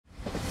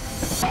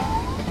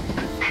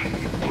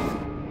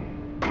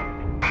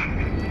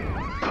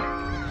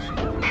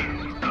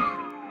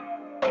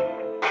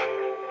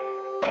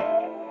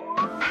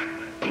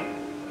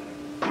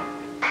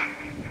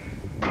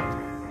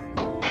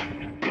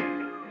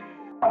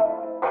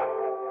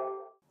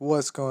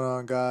What's going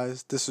on,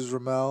 guys? This is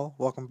Romel.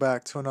 Welcome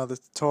back to another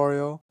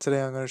tutorial.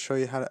 Today I'm going to show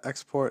you how to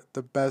export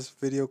the best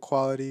video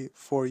quality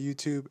for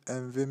YouTube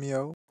and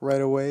Vimeo.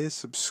 Right away,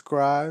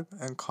 subscribe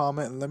and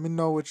comment and let me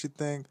know what you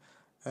think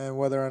and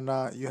whether or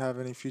not you have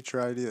any future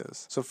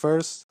ideas. So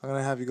first, I'm going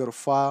to have you go to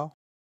File,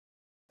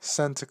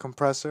 Send to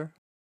Compressor.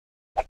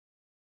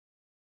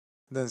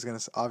 Then it's going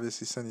to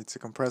obviously send you to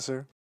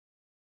Compressor.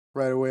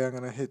 Right away, I'm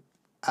going to hit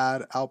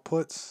Add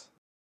Outputs.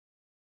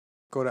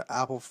 Go to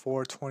Apple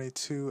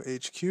 422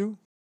 HQ.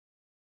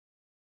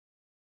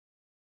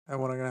 And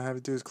what I'm going to have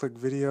you do is click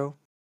Video,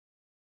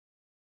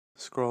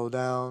 scroll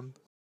down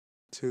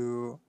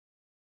to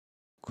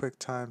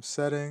QuickTime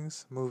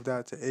Settings, move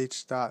that to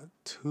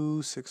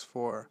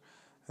H.264,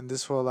 and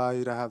this will allow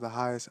you to have the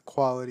highest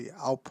quality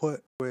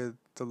output with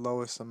the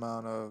lowest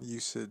amount of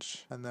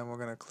usage. And then we're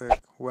going to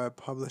click Web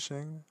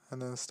Publishing and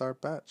then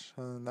Start Batch,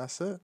 and that's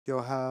it.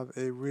 You'll have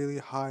a really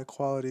high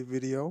quality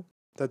video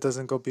that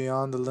doesn't go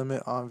beyond the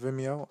limit on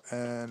Vimeo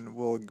and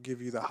will give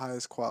you the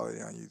highest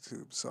quality on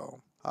YouTube.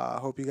 So I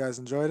hope you guys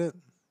enjoyed it.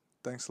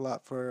 Thanks a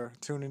lot for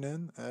tuning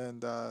in,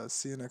 and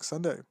see you next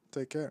Sunday.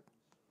 Take care.